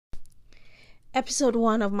Episode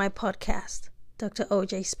 1 of my podcast, Dr.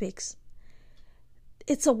 OJ Speaks.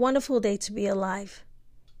 It's a wonderful day to be alive.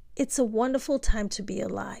 It's a wonderful time to be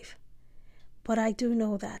alive. But I do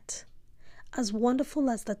know that, as wonderful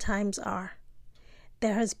as the times are,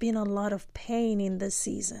 there has been a lot of pain in this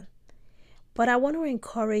season. But I want to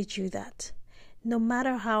encourage you that no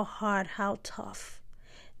matter how hard, how tough,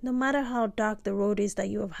 no matter how dark the road is that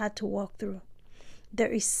you have had to walk through,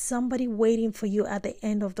 there is somebody waiting for you at the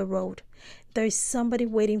end of the road. There is somebody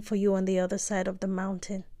waiting for you on the other side of the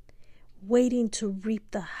mountain, waiting to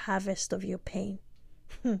reap the harvest of your pain.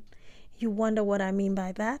 You wonder what I mean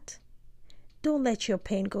by that? Don't let your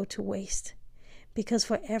pain go to waste, because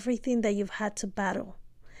for everything that you've had to battle,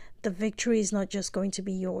 the victory is not just going to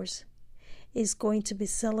be yours. It's going to be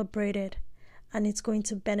celebrated, and it's going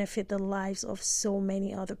to benefit the lives of so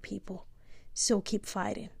many other people. So keep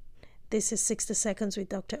fighting. This is 60 Seconds with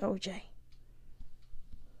Dr. OJ.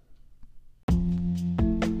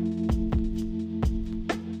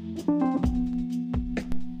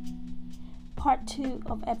 Part 2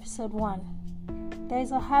 of episode 1.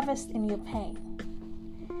 There's a harvest in your pain.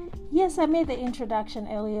 Yes, I made the introduction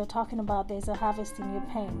earlier talking about there's a harvest in your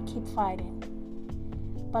pain. Keep fighting.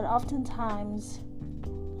 But oftentimes,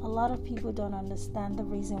 a lot of people don't understand the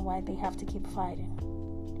reason why they have to keep fighting.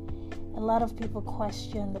 A lot of people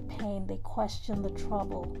question the pain, they question the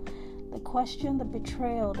trouble, they question the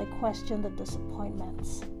betrayal, they question the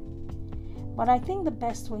disappointments. But I think the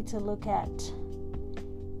best way to look at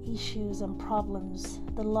issues and problems,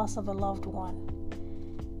 the loss of a loved one,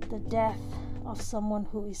 the death of someone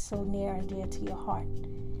who is so near and dear to your heart,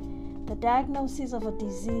 the diagnosis of a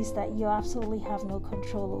disease that you absolutely have no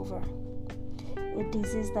control over, a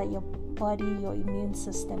disease that your body, your immune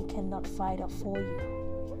system cannot fight off for you.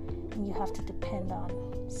 And you have to depend on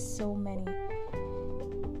so many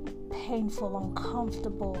painful,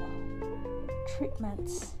 uncomfortable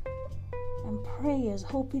treatments and prayers,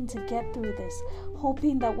 hoping to get through this,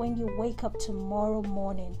 hoping that when you wake up tomorrow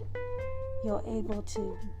morning, you're able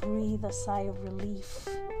to breathe a sigh of relief.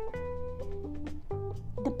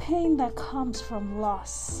 The pain that comes from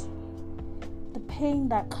loss, the pain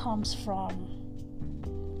that comes from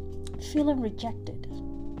feeling rejected,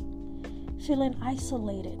 feeling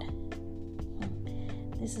isolated.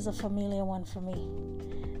 This is a familiar one for me.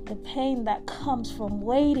 The pain that comes from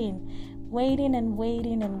waiting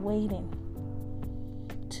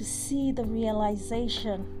to see the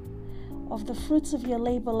realization of the fruits of your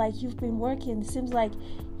labor. Like you've been working, it seems like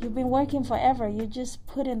you've been working forever. You just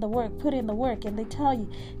put in the work, and they tell you,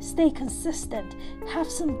 stay consistent, have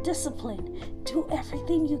some discipline, do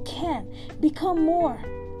everything you can, become more.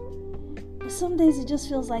 But some days it just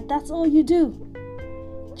feels like that's all you do.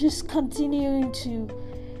 Just continuing to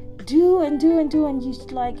do, and you're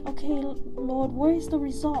like, okay, Lord, where is the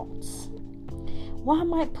results? Why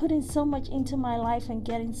am I putting so much into my life and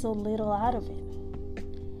getting so little out of it?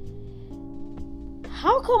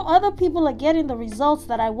 How come other people are getting the results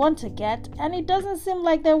that I want to get, and it doesn't seem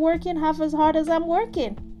like they're working half as hard as I'm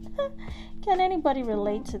working? Can anybody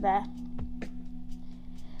relate to that?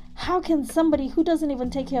 How can somebody who doesn't even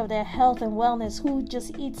take care of their health and wellness, who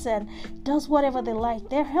just eats and does whatever they like,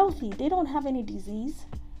 they're healthy, they don't have any disease?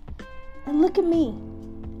 And look at me.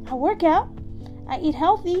 I work out, I eat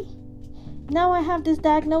healthy. Now I have this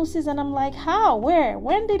diagnosis, and I'm like, how? Where?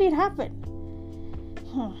 When did it happen?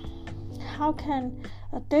 How can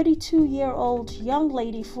a 32-year-old young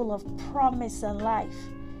lady full of promise and life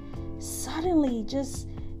suddenly just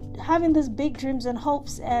having these big dreams and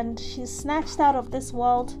hopes, and she's snatched out of this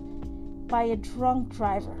world by a drunk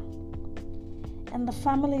driver, and the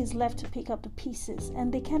family is left to pick up the pieces,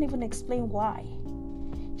 and they can't even explain why?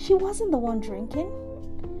 She wasn't the one drinking.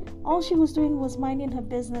 All she was doing was minding her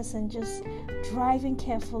business and just driving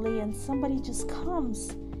carefully, and somebody just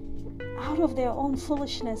comes out of their own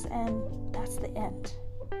foolishness, and that's the end.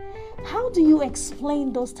 How do you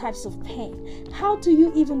explain those types of pain? How do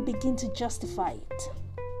you even begin to justify it?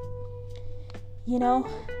 You know,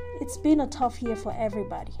 it's been a tough year for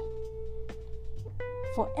everybody.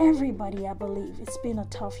 For everybody, I believe it's been a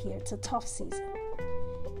tough year. It's a tough season.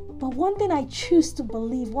 But one thing I choose to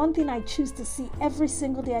believe, one thing I choose to see every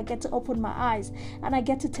single day I get to open my eyes and I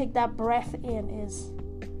get to take that breath in is,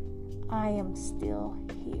 I am still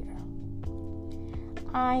here.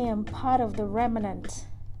 I am part of the remnant.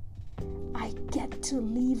 I get to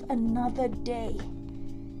live another day.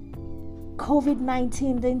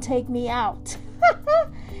 COVID-19 didn't take me out.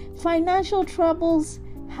 Financial troubles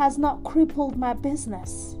has not crippled my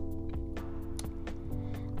business.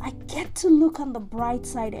 I get to look on the bright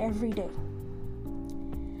side every day.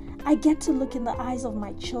 I get to look in the eyes of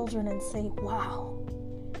my children and say, wow,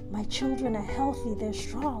 my My children are healthy, they're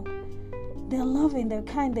strong, they're loving, they're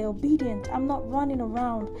kind, they're obedient. I'm not running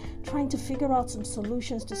around trying to figure out some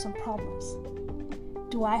solutions to some problems.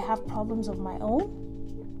 Do I have problems of my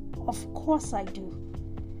own? Of course I do.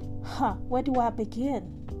 Where do I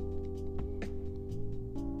begin?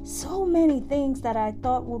 So many things that I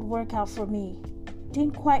thought would work out for me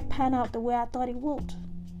didn't quite pan out the way I thought it would.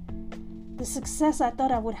 The success I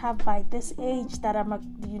thought I would have by this age that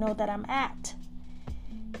I'm at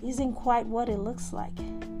isn't quite what it looks like.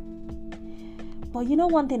 But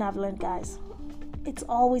one thing I've learned, guys, it's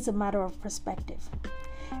always a matter of perspective.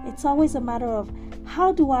 It's always a matter of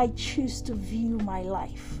how do I choose to view my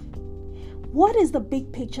life? What is the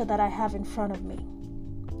big picture that I have in front of me?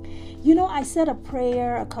 I said a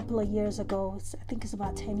prayer a couple of years ago. I think it's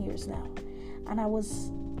about 10 years now. And I was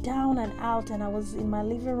down and out, and I was in my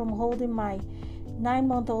living room holding my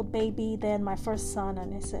 9-month-old baby, then my first son,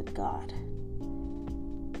 and I said, God,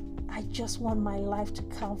 I just want my life to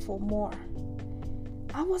count for more.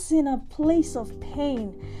 I was in a place of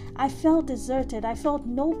pain. I felt deserted. I felt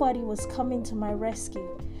nobody was coming to my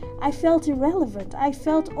rescue. I felt irrelevant. I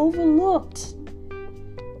felt overlooked.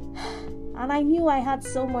 And I knew I had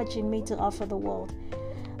so much in me to offer the world.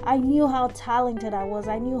 I knew how talented I was.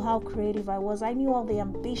 I knew how creative I was. I knew all the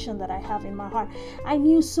ambition that I have in my heart. I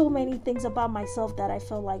knew so many things about myself that I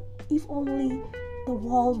felt like if only the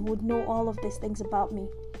world would know all of these things about me,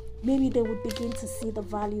 maybe they would begin to see the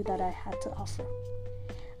value that I had to offer.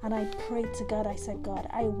 And I prayed to God. I said, God,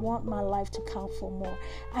 I want my life to count for more.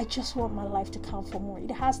 I just want my life to count for more. It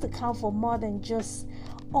has to count for more than just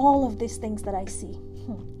all of these things that I see.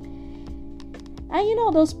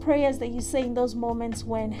 And those prayers that you say in those moments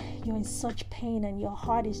when you're in such pain and your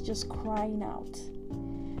heart is just crying out.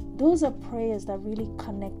 Those are prayers that really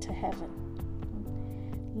connect to heaven.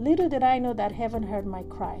 Little did I know that heaven heard my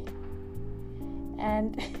cry.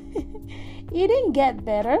 And it didn't get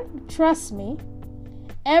better. Trust me.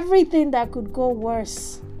 Everything that could go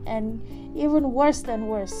worse, and even worse than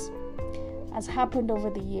worse, has happened over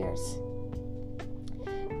the years.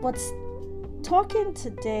 But talking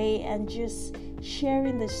today and just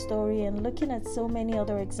sharing this story and looking at so many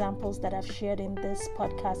other examples that I've shared in this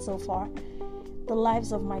podcast so far, the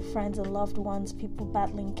lives of my friends and loved ones, people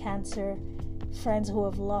battling cancer, friends who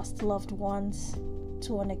have lost loved ones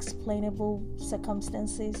to unexplainable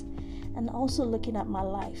circumstances, and also looking at my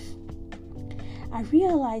life, I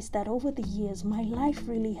realized that over the years, my life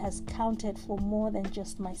really has counted for more than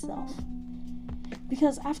just myself.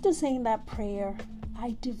 Because after saying that prayer,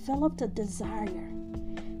 I developed a desire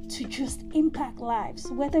to just impact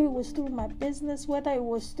lives, whether it was through my business, whether it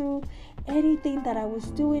was through anything that I was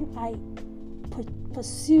doing. I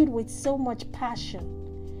pursued with so much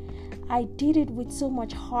passion. I did it with so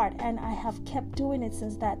much heart, and I have kept doing it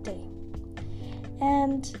since that day.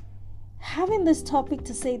 And having this topic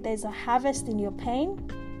to say there's a harvest in your pain,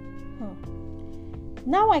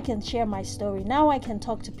 now I can share my story. Now I can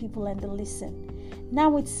talk to people and they listen.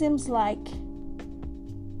 Now it seems like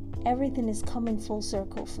everything is coming full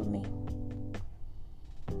circle for me.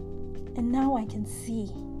 And now I can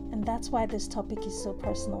see, and that's why this topic is so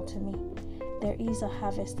personal to me. There is a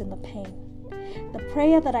harvest in the pain. The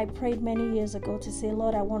prayer that I prayed many years ago to say,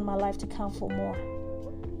 Lord, I want my life to count for more.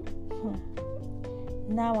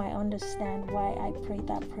 Now I understand why I prayed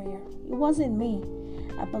that prayer. It wasn't me.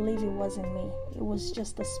 I believe it wasn't me. It was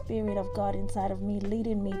just the Spirit of God inside of me,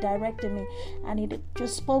 leading me, directing me. And it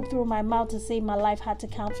just spoke through my mouth to say my life had to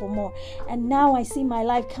count for more. And now I see my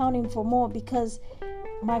life counting for more because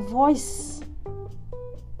my voice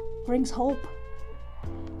brings hope.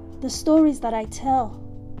 The stories that I tell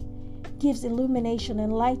gives illumination,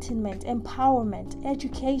 enlightenment, empowerment,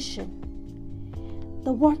 education.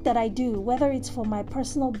 The work that I do, whether it's for my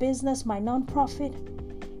personal business, my nonprofit,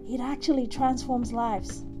 it actually transforms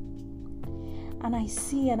lives. And I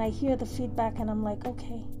see and I hear the feedback and I'm like,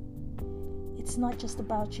 okay, it's not just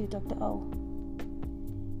about you, Dr. O.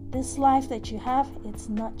 This life that you have, it's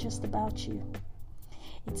not just about you.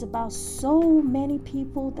 It's about so many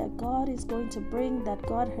people that God is going to bring, that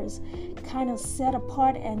God has kind of set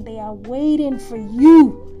apart, and they are waiting for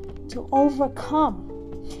you to overcome.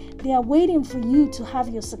 They are waiting for you to have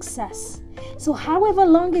your success. So however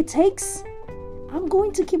long it takes, I'm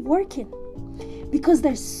going to keep working because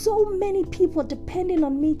there's so many people depending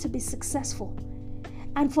on me to be successful.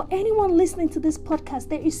 And for anyone listening to this podcast,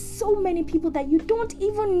 there is so many people that you don't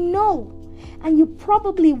even know, and you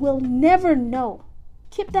probably will never know.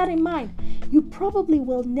 Keep that in mind. You probably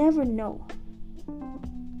will never know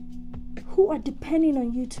who are depending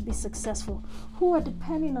on you to be successful, who are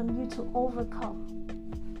depending on you to overcome,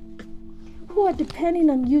 who are depending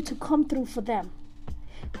on you to come through for them,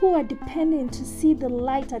 who are depending to see the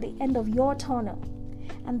light at the end of your tunnel.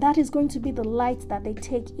 And that is going to be the light that they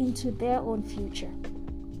take into their own future.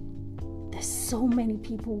 There's so many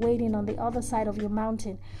people waiting on the other side of your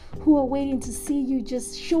mountain who are waiting to see you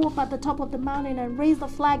just show up at the top of the mountain and raise the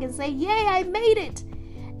flag and say, "Yay, I made it."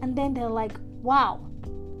 And then they're like, "Wow,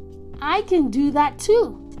 I can do that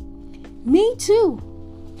too. Me too."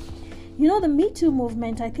 You know, the Me Too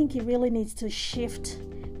movement, I think it really needs to shift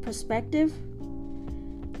perspective.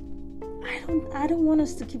 I don't want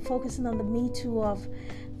us to keep focusing on the Me Too of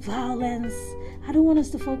violence. I don't want us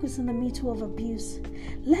to focus on the Me Too of abuse.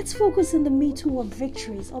 Let's focus on the Me Too of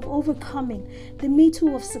victories, of overcoming, the Me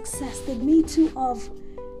Too of success, the Me Too of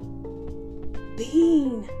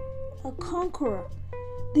being a conqueror,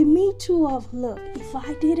 the Me Too of, look, if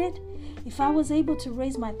I did it, if I was able to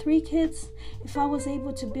raise my 3 kids, if I was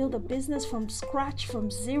able to build a business from scratch,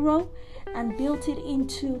 from zero, and built it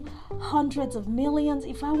into hundreds of millions,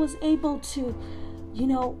 if I was able to,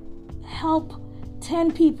 help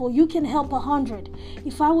 10 people, you can help 100.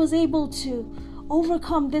 If I was able to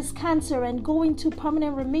overcome this cancer and go into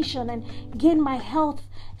permanent remission and gain my health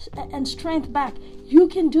and strength back, you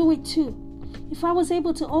can do it too. If I was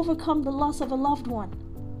able to overcome the loss of a loved one,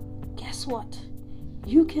 guess what?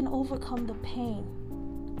 You can overcome the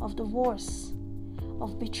pain of divorce,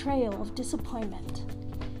 of betrayal, of disappointment.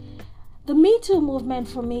 The Me Too movement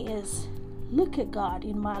for me is, look at God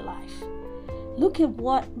in my life. Look at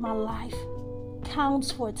what my life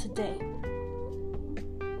counts for today.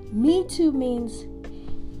 Me Too means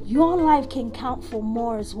your life can count for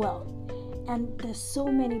more as well. And there's so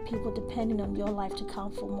many people depending on your life to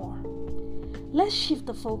count for more. Let's shift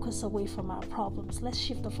the focus away from our problems. Let's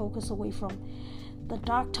shift the focus away from the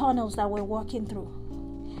dark tunnels that we're walking through.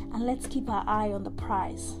 And let's keep our eye on the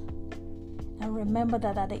prize. And remember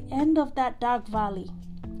that at the end of that dark valley,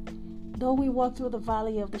 though we walk through the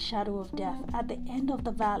valley of the shadow of death, at the end of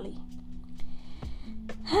the valley,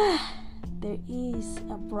 there is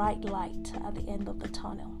a bright light at the end of the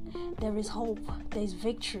tunnel. There is hope. There is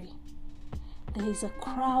victory. There is a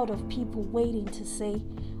crowd of people waiting to say,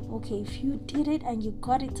 okay, if you did it and you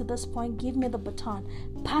got it to this point, give me the baton.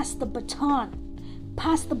 Pass the baton.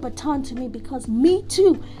 Pass the baton to me, because me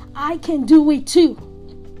too, I can do it too.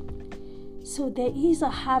 So there is a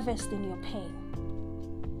harvest in your pain.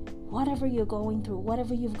 Whatever you're going through,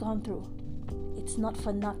 whatever you've gone through, it's not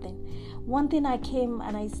for nothing. One thing I came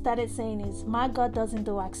and I started saying is, my God doesn't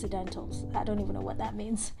do accidentals. I don't even know what that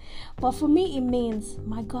means. But for me, it means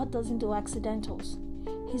my God doesn't do accidentals.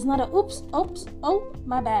 He's not a oops, oh,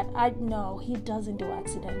 my bad. No, he doesn't do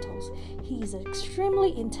accidentals. He is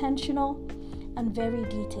extremely intentional and very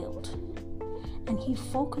detailed. And he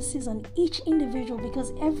focuses on each individual,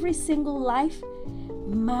 because every single life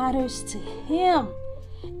matters to him.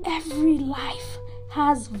 Every life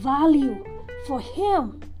has value for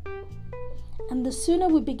him. And the sooner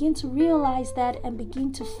we begin to realize that and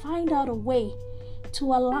begin to find out a way to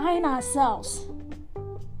align ourselves,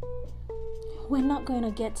 we're not going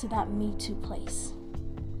to get to that Me Too place.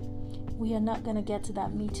 We are not going to get to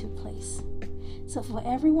that Me Too place. So for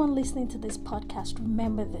everyone listening to this podcast,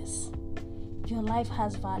 remember this. Your life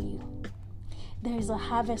has value. There is a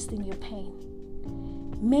harvest in your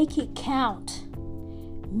pain. Make it count.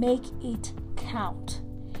 Make it count.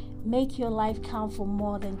 Make your life count for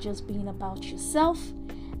more than just being about yourself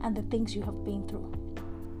and the things you have been through.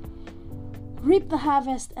 Reap the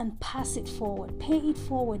harvest and pass it forward. Pay it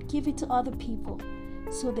forward. Give it to other people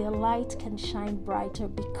so their light can shine brighter,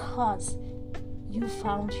 because you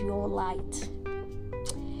found your light.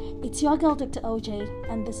 It's your girl, Dr.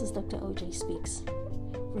 OJ, and this is Dr. OJ Speaks.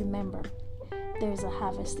 Remember, there is a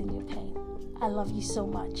harvest in your pain. I love you so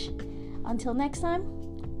much. Until next time,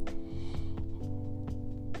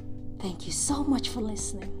 thank you so much for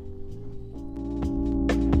listening.